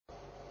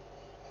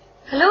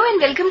Hello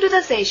and welcome to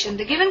the session.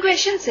 The given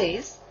question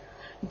says,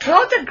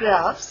 draw the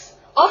graphs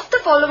of the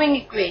following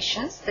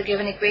equations. The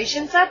given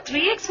equations are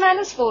 3x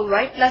minus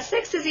 4y plus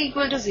 6 is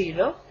equal to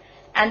 0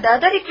 and the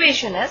other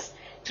equation is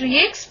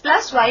 3x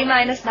plus y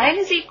minus 9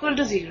 is equal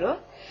to 0.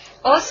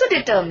 Also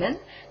determine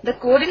the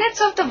coordinates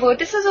of the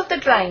vertices of the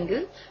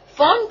triangle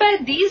formed by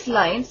these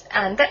lines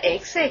and the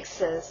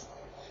x-axis.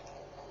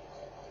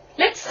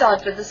 Let's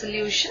start with the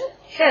solution.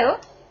 Here,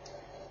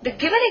 the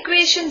given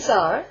equations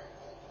are,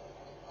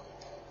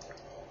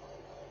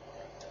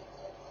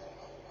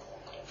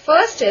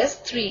 first is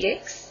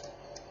 3x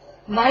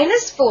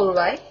minus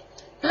 4y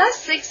plus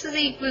 6 is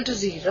equal to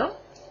 0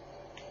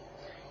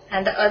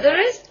 and the other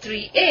is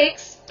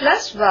 3x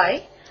plus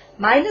y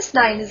minus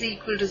 9 is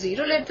equal to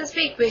 0. Let this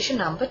be equation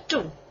number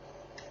 2.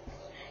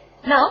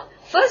 Now,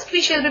 first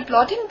we shall be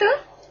plotting the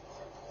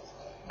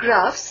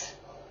graphs,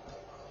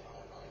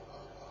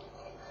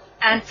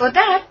 and for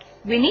that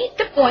we need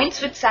the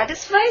points which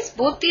satisfies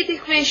both these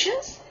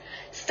equations.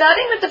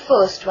 Starting with the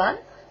first one,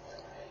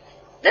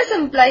 this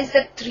implies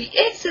that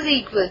 3x is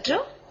equal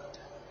to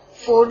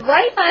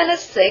 4y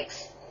minus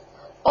 6,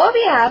 or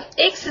we have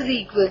x is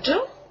equal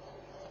to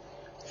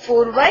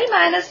 4y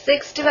minus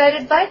 6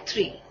 divided by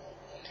 3.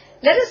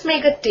 Let us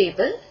make a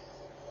table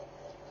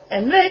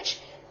in which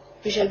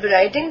we shall be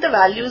writing the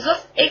values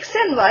of x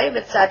and y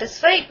which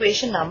satisfy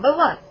equation number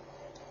 1.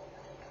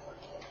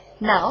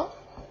 Now,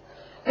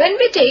 when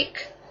we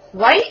take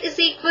y is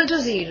equal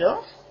to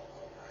 0,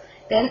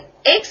 then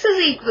x is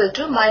equal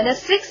to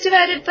minus 6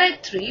 divided by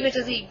 3, which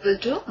is equal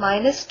to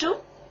minus 2.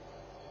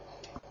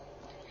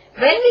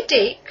 When we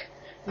take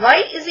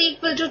y is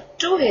equal to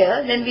 2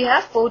 here, then we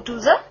have 4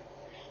 2s are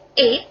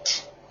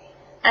 8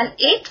 and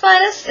 8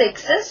 minus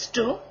 6 is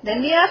 2.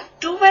 Then we have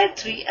 2 by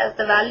 3 as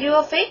the value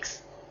of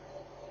x.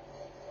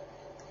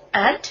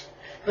 And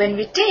when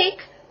we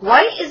take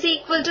y is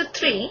equal to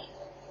 3,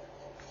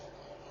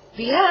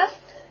 we have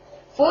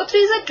 4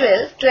 3s are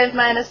 12, 12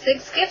 minus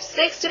 6 gives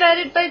 6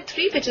 divided by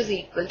 3, which is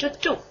equal to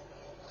 2.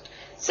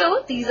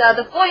 So, these are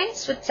the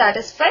points which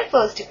satisfy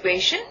first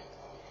equation.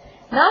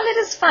 Now, let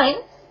us find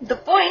the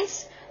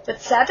points which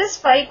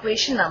satisfy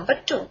equation number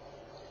 2.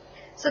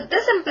 So,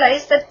 this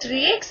implies that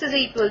 3x is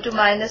equal to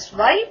minus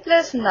y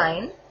plus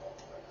 9,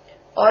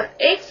 or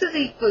x is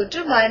equal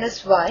to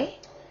minus y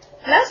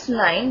plus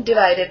 9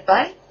 divided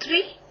by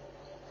 3.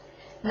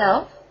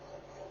 Now,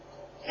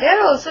 here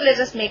also let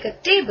us make a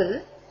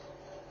table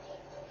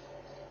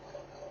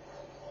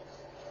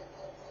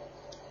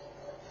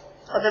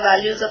for the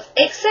values of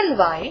x and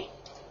y.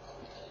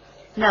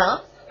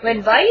 Now,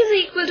 when y is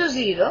equal to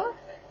 0,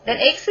 then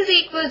x is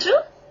equal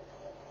to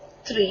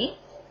 3.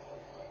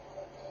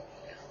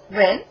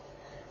 When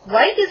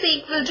y is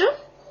equal to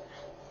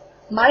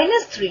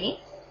minus 3,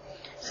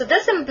 so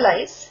this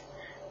implies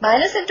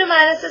minus into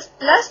minus is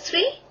plus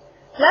 3,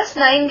 plus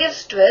 9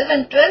 gives 12,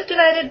 and 12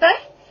 divided by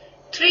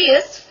 3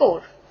 is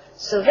 4.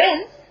 So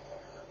when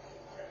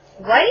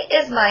y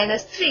is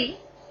minus 3,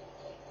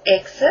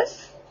 x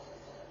is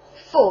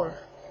 4.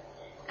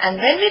 And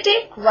when we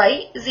take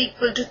y is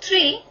equal to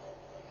 3,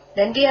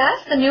 then we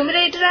have the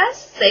numerator as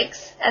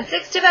 6, and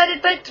 6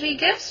 divided by 3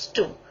 gives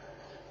 2.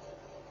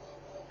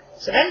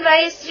 So when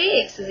y is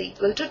 3, x is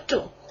equal to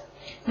 2.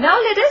 Now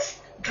let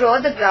us draw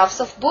the graphs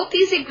of both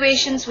these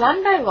equations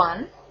one by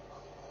one.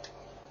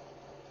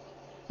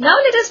 Now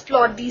let us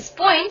plot these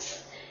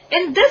points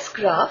in this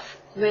graph,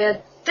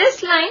 where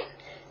this line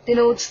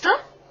denotes the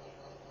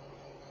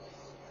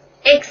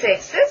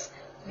x-axis,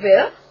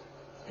 where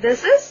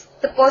this is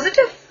the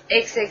positive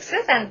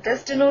x-axis and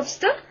this denotes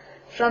the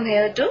from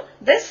here to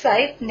this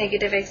side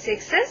negative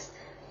x-axis.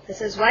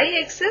 This is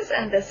y-axis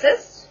and this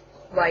is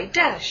y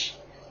dash.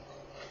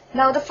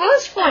 Now the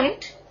first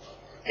point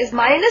is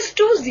minus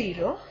 2,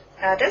 0.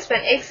 That is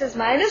when x is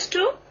minus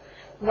 2,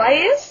 y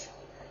is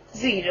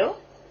 0.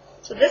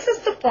 So this is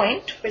the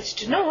point which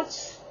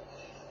denotes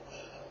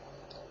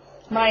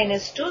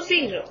minus 2,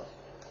 0.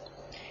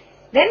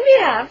 Then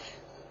we have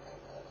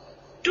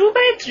 2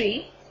 by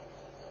 3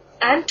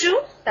 and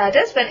 2, that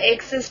is when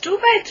x is 2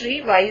 by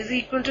 3, y is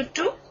equal to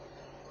 2.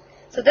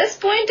 So this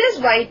point is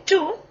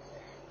y2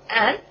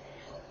 and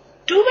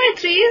 2 by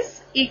 3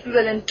 is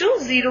equivalent to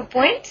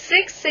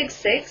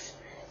 0.666,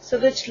 so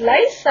which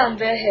lies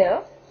somewhere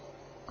here.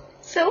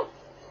 So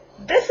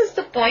this is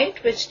the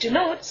point which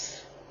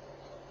denotes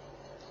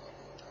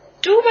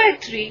 2 by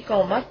 3,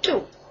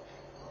 2.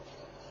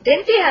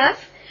 Then we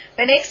have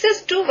when x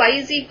is 2, y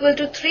is equal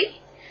to 3.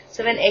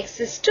 So when x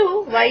is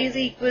 2, y is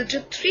equal to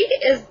 3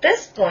 is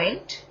this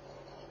point.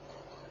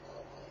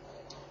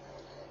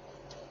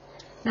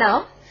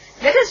 Now,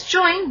 let us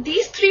join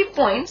these 3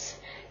 points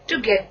to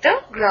get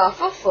the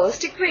graph of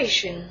first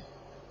equation.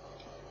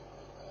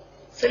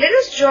 So let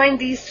us join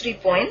these 3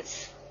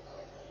 points.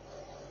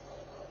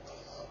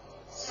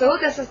 So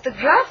this is the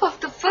graph of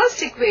the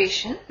first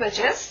equation, which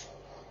is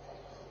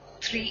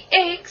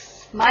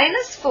 3x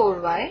minus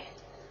 4y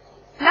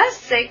plus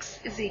 6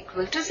 is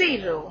equal to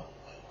 0.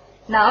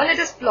 Now let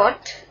us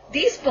plot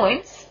these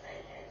points.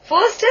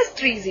 First is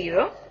 3,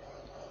 0,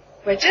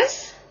 which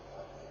is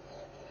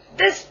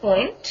this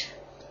point,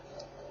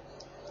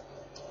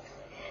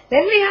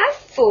 Then we have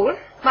 4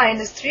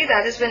 minus 3,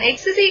 that is when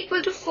x is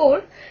equal to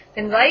 4,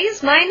 then y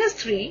is minus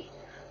 3,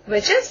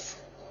 which is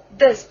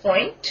this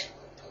point.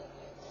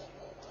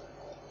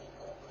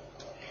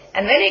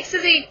 And when x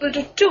is equal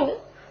to 2,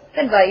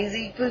 then y is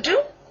equal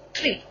to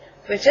 3,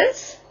 which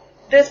is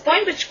this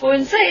point, which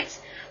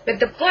coincides with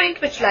the point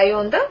which lie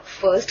on the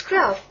first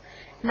graph.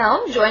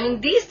 Now,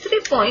 joining these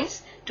 3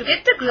 points to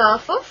get the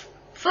graph of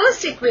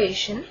first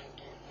equation,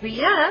 we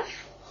have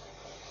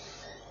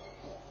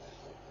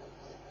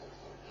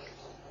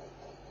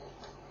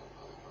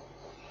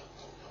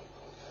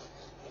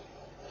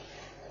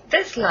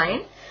this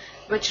line,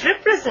 which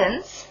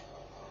represents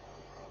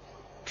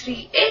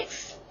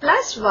 3x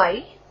plus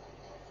y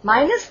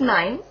minus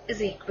 9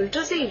 is equal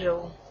to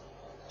 0.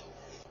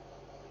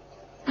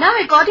 Now,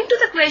 according to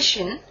the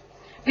question,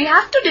 we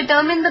have to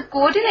determine the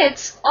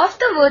coordinates of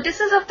the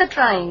vertices of the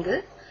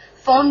triangle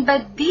formed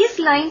by these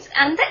lines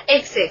and the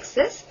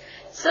x-axis.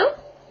 So,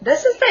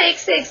 this is the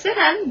x-axis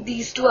and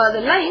these two are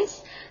the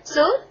lines.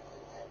 So,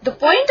 the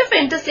point of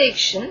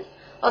intersection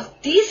of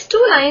these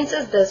two lines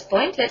is this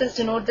point. Let us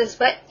denote this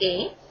by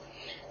A.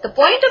 The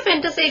point of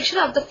intersection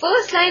of the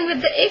first line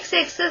with the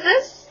x-axis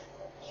is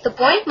the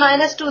point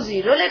minus 2,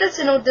 0. Let us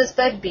denote this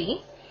by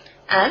B.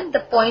 And the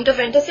point of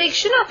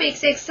intersection of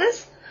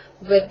x-axis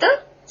with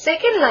the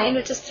second line,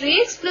 which is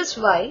 3x plus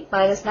y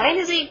minus 9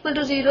 is equal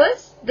to 0,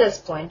 is this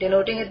point,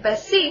 denoting it by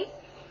C.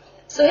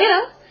 So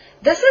here,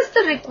 this is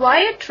the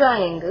required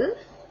triangle,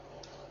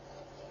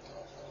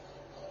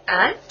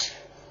 and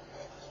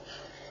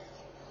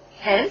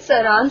hence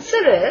our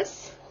answer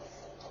is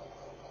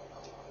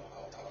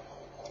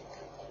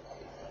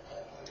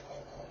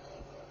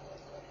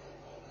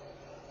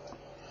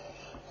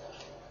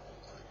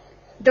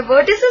the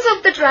vertices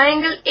of the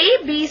triangle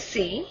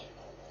ABC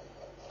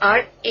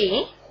are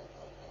A,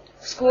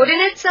 whose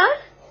coordinates are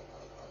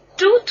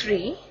 2,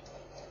 3,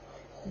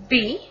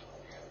 B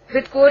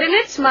with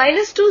coordinates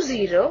minus 2,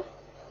 0,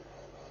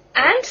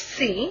 and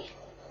C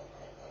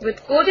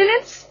with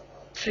coordinates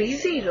 3,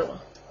 0.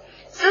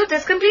 So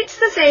this completes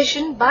the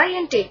session. Bye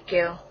and take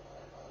care.